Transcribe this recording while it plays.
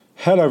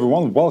Hello,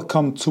 everyone.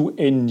 Welcome to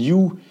a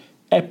new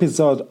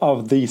episode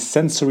of the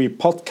Sensory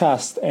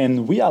Podcast,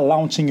 and we are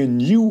launching a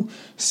new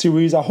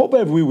series. I hope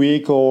every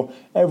week or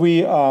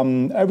every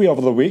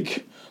other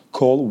week,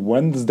 called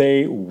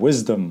Wednesday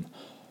Wisdom,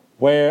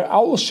 where I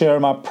will share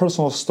my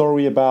personal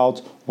story about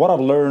what I've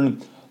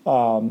learned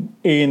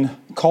in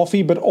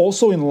coffee, but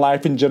also in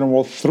life in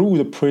general through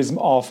the prism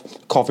of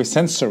coffee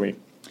sensory.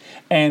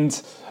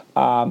 And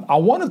I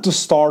wanted to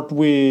start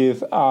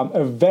with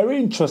a very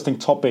interesting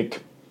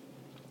topic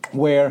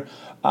where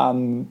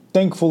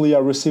thankfully I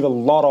receive a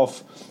lot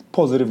of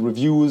positive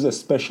reviews,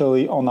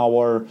 especially on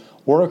our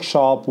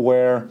workshop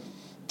where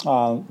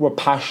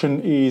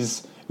passion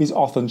is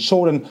often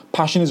shown, and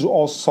passion is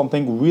also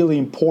something really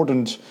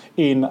important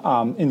in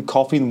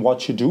coffee and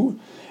what you do.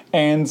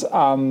 And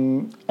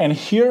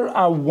here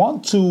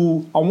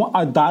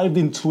I dived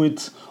into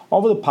it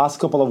over the past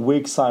couple of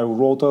weeks. I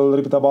wrote a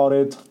little bit about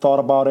it, thought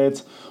about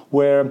it,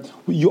 where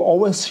you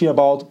always hear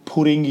about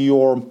putting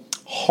your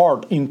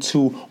heart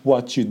into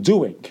what you're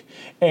doing.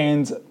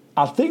 And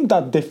I think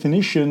that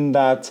definition,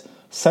 that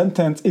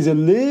sentence is a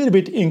little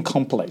bit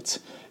incomplete.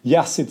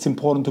 Yes, it's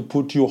important to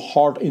put your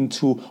heart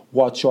into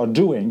what you're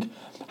doing.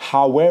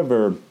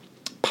 However,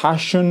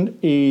 passion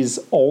is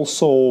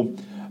also,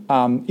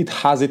 it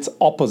has its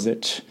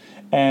opposite.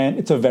 And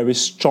it's a very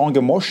strong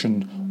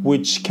emotion,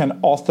 which can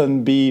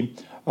often be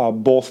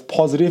both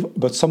positive,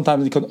 but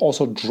sometimes it can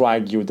also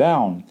drag you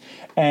down.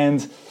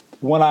 And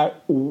when I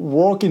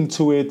work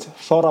into it,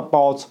 thought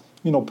about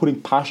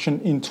putting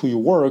passion into your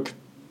work,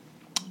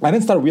 I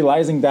then start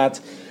realizing that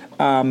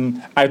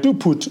I do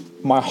put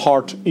my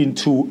heart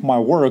into my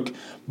work,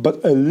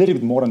 but a little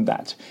bit more than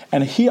that.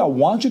 And here I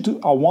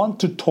want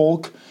to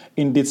talk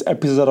in this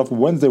episode of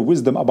Wednesday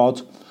Wisdom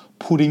about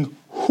putting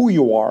who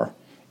you are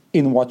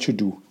in what you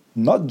do,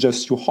 not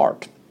just your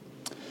heart.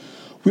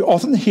 We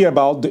often hear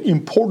about the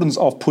importance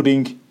of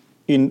putting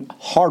in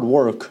hard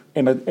work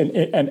and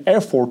an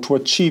effort to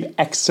achieve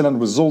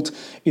excellent results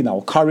in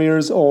our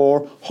careers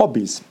or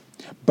hobbies.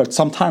 But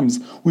sometimes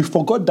we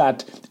forget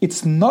that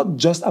it's not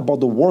just about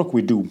the work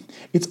we do,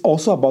 it's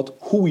also about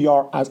who we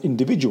are as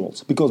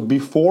individuals. Because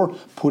before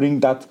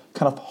putting that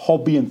kind of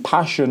hobby and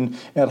passion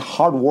and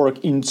hard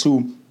work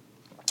into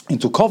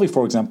coffee,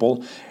 for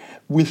example,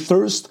 we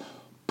first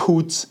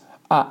put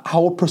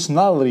our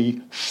personality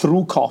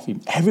through coffee.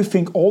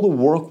 Everything, all the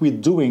work we're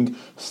doing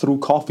through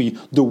coffee,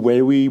 the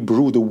way we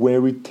brew, the way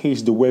we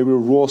taste, the way we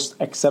roast,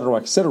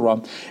 etc.,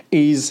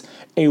 is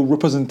a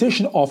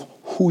representation of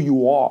who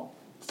you are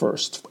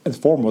first and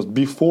foremost,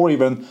 before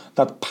even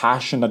that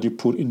passion that you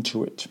put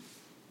into it.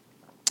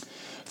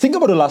 Think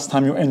about the last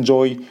time you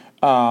enjoy,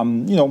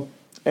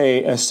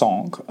 a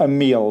song, a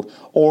meal,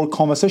 or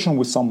conversation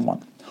with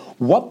someone.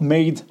 What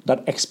made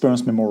that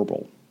experience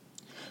memorable?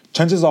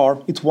 Chances are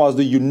it was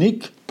the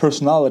unique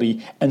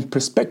personality and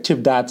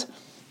perspective that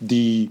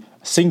the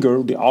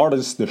singer, the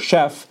artist, the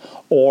chef,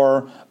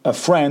 or a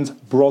friend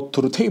brought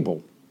to the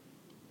table.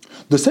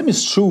 The same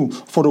is true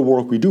for the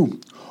work we do.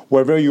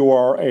 Whether you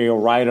are a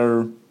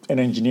writer, an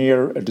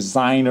engineer, a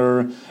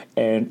designer,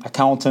 an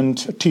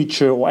accountant, a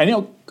teacher, or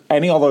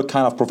any other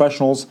kind of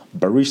professionals,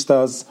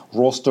 baristas,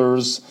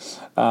 roasters,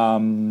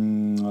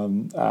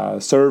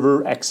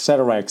 server,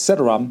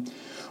 etc.,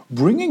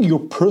 bringing your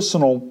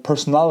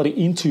personality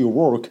into your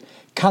work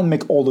can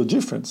make all the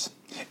difference.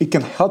 It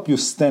can help you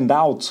stand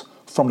out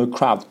from the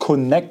crowd,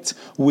 connect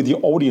with your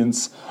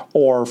audience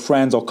or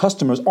friends or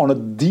customers on a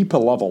deeper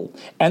level,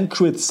 and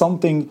create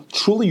something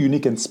truly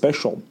unique and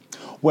special.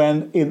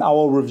 When in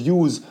our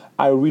reviews,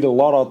 I read a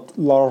lot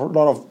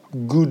of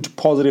good,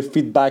 positive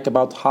feedback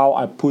about how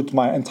I put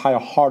my entire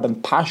heart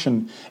and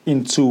passion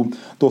into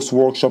those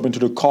workshops, into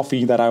the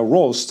coffee that I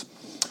roast,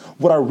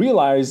 what I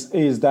realize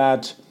is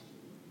that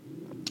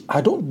I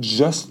don't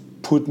just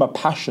put my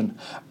passion,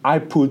 I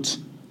put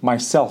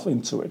myself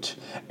into it.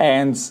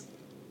 And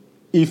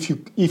if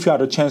you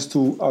had a chance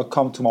to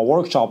come to my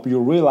workshop, you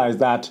realize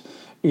that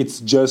it's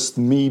just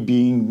me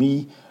being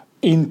me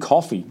in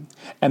coffee.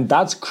 And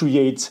that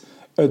creates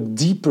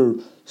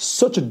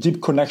such a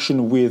deep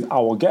connection with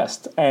our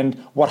guest. And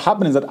what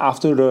happened is that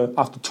after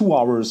 2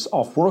 hours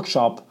of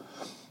workshop,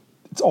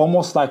 it's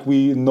almost like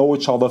we know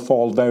each other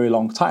for a very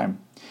long time.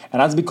 And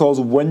that's because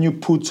when you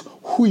put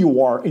who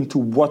you are into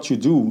what you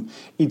do,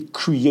 it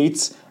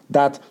creates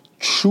that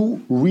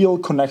true, real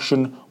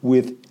connection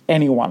with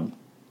anyone.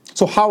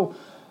 So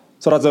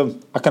that's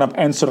I kind of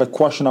answered a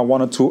question I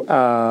wanted to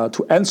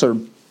answer.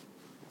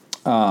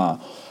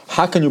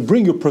 How can you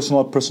bring your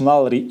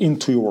personality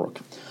into your work?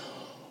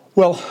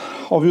 Well,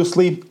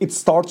 obviously, it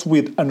starts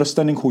with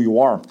understanding who you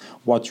are,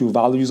 what your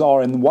values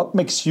are, and what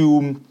makes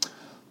you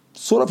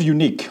sort of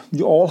unique.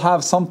 You all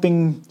have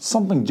something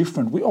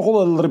different. We're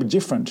all a little bit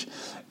different.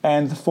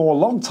 And for a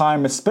long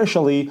time,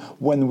 especially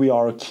when we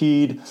are a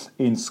kid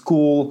in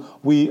school,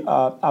 we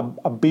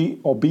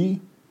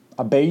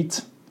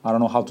abate I don't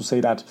know how to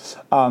say that,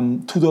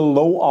 to the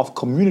law of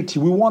community.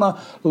 We want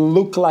to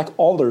look like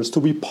others, to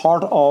be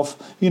part of,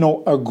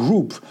 a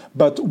group.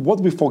 But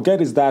what we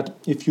forget is that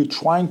if you're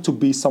trying to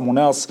be someone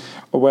else,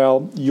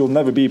 well, you'll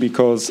never be,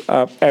 because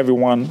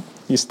everyone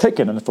is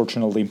taken,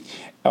 unfortunately.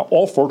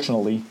 Or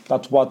fortunately,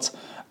 that's what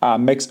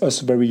makes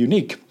us very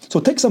unique. So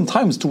take some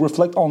time to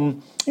reflect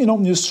on,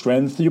 your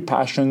strength, your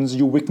passions,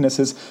 your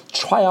weaknesses.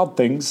 Try out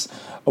things.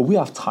 We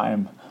have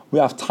time. We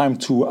have time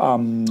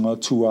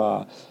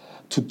to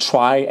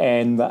try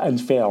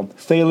and fail.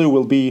 Failure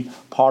will be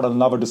part of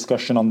another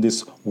discussion on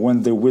this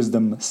Wednesday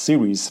Wisdom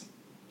series.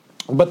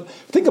 But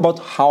think about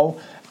how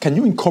can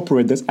you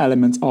incorporate this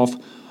element of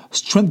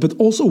strength, but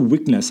also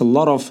weakness. A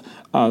lot of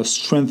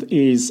strength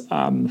is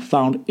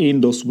found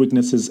in those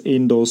weaknesses,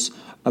 in those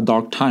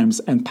dark times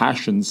and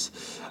passions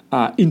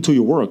into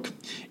your work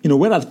in a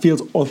way that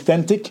feels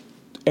authentic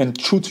and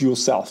true to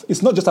yourself.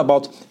 It's not just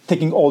about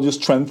taking all your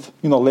strength,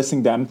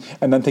 listing them,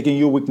 and then taking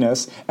your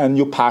weakness and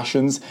your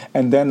passions,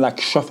 and then like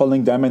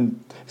shuffling them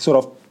and sort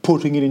of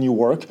putting it in your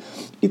work.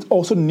 It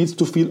also needs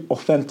to feel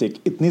authentic.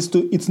 It needs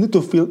to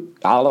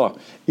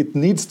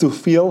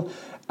feel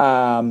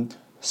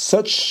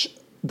such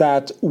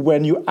that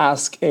when you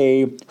ask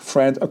a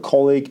friend, a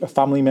colleague, a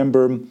family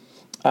member,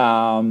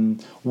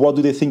 what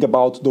do they think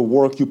about the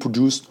work you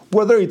produced?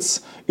 Whether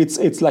it's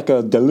like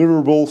a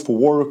deliverable for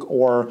work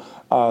or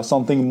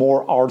something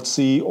more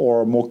artsy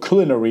or more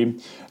culinary,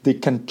 they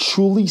can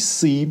truly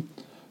see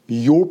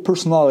your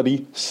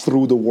personality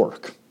through the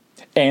work.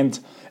 And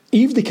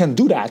if they can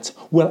do that,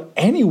 well,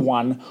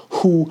 anyone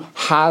who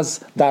has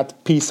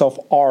that piece of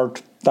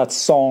art, that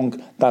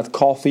song, that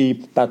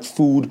coffee, that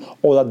food,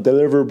 or that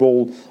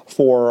deliverable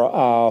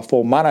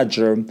for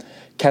manager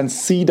can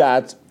see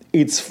that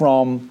it's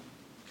from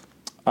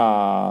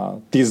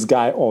this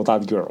guy or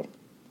that girl,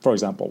 for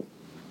example.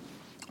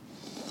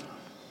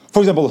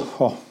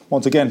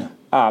 Once again,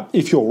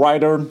 if you're a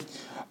writer,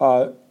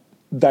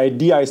 the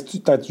idea is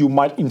that you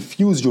might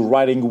infuse your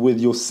writing with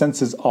your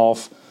senses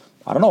of,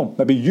 I don't know,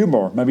 maybe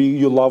humor, maybe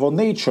your love of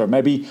nature,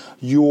 maybe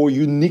your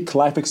unique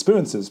life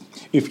experiences.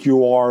 If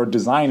you are a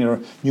designer,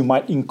 you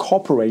might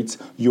incorporate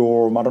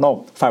your,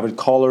 favorite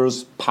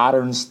colors,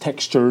 patterns,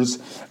 textures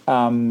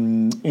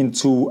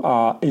into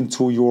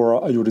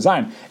your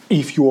design.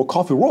 If you're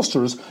coffee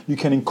roasters, you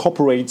can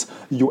incorporate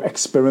your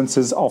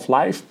experiences of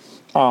life,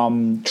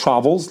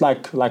 travels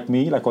like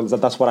me,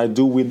 that's what I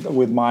do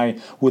with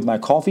my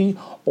coffee,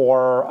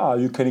 or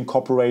you can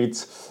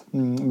incorporate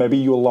maybe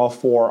your love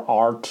for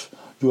art,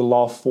 your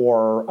love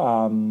for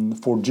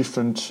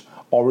different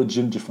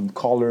origin, different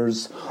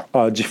colors,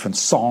 different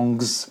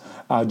songs,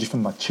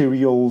 different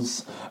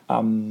materials,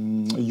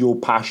 your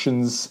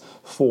passions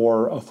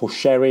for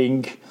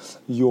sharing,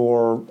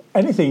 your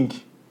anything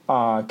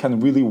can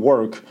really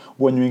work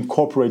when you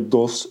incorporate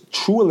those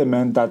true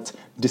elements that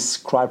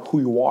describe who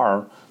you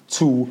are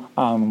to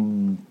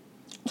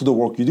the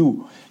work you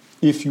do.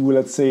 If you,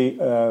 let's say,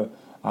 I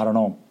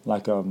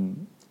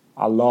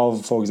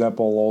love, for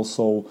example,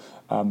 also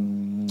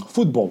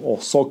football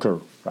or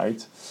soccer,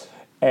 right?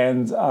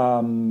 And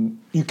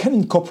you can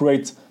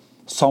incorporate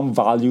some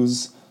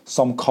values,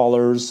 some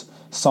colors,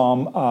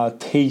 some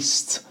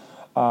taste,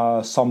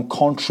 some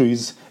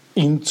countries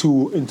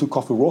into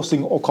coffee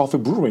roasting or coffee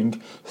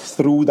brewing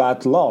through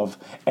that love.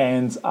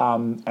 And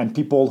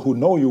people who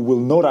know you will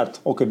know that,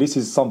 okay, this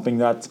is something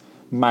that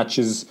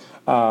matches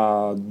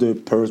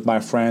my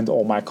friend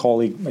or my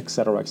colleague,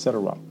 etc.,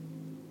 etc.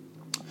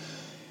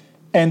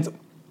 And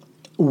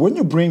when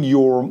you bring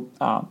your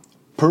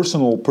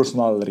personal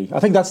personality, I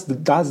think that's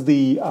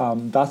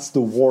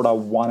the word I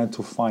wanted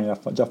to find.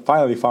 I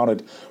finally found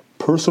it.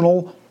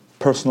 Personal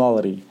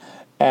personality.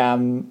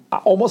 I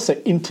almost say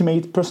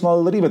intimate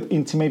personality, but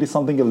intimate is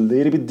something a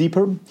little bit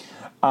deeper.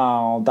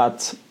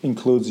 That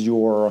includes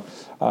your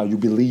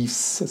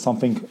beliefs,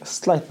 something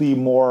slightly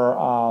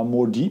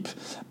more deep.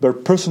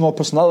 But personal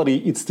personality,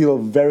 it's still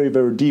very,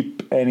 very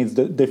deep, and it's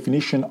the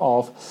definition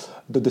of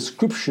the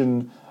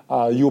description,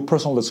 your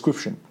personal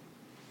description.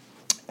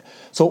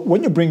 So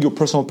when you bring your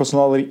personal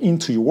personality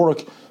into your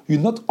work, you're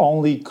not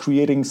only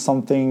creating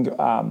something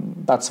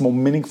that's more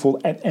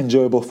meaningful and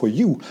enjoyable for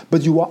you,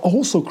 but you are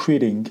also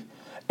creating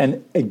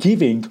and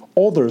giving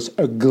others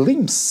a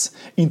glimpse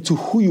into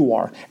who you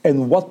are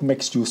and what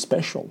makes you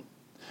special,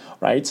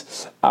 right?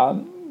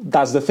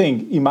 That's the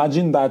thing.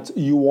 Imagine that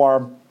you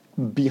are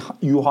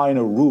in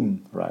a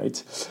room,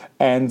 right?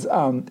 And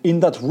in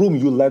that room,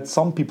 you let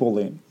some people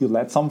in. You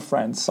let some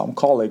friends, some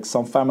colleagues,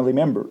 some family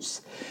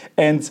members.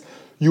 And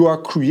you are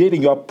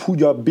creating, you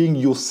are being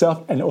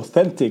yourself and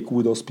authentic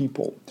with those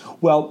people.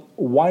 Well,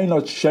 why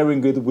not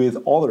sharing it with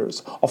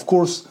others? Of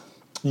course,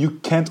 you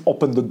can't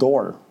open the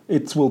door.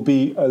 It will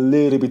be a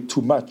little bit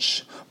too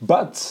much.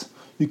 But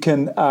you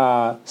can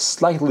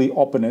slightly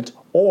open it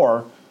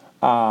or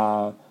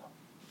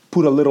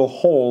put a little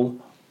hole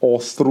or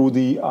through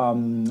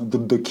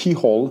the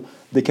keyhole,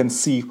 they can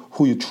see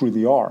who you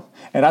truly are.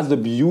 And that's the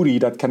beauty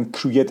that can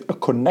create a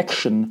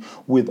connection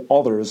with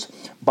others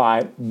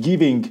by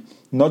giving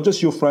not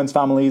just your friends,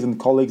 families, and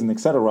colleagues, and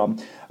etc.,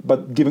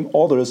 but giving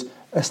others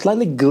a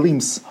slightly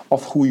glimpse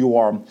of who you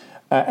are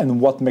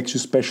and what makes you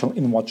special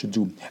in what you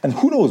do. And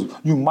who knows,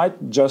 you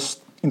might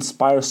just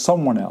inspire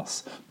someone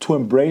else to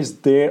embrace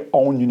their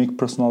own unique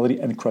personality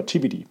and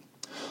creativity.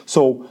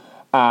 So,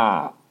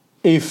 so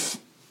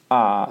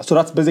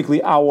that's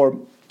basically our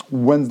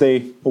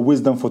Wednesday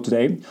wisdom for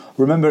today.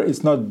 Remember,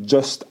 it's not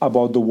just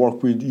about the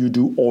work you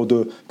do or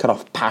the kind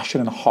of passion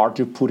and heart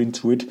you put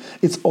into it.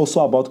 It's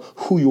also about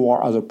who you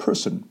are as a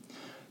person.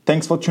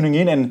 Thanks for tuning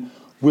in, and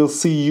we'll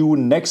see you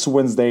next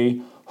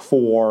Wednesday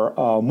for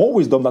more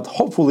wisdom that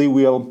hopefully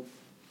will,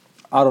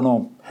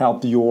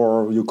 help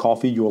your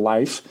coffee, your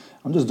life.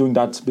 I'm just doing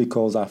that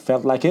because I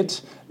felt like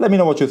it. Let me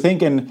know what you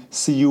think, and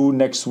see you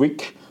next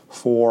week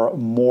for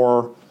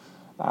more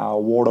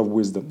word of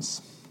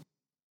wisdoms.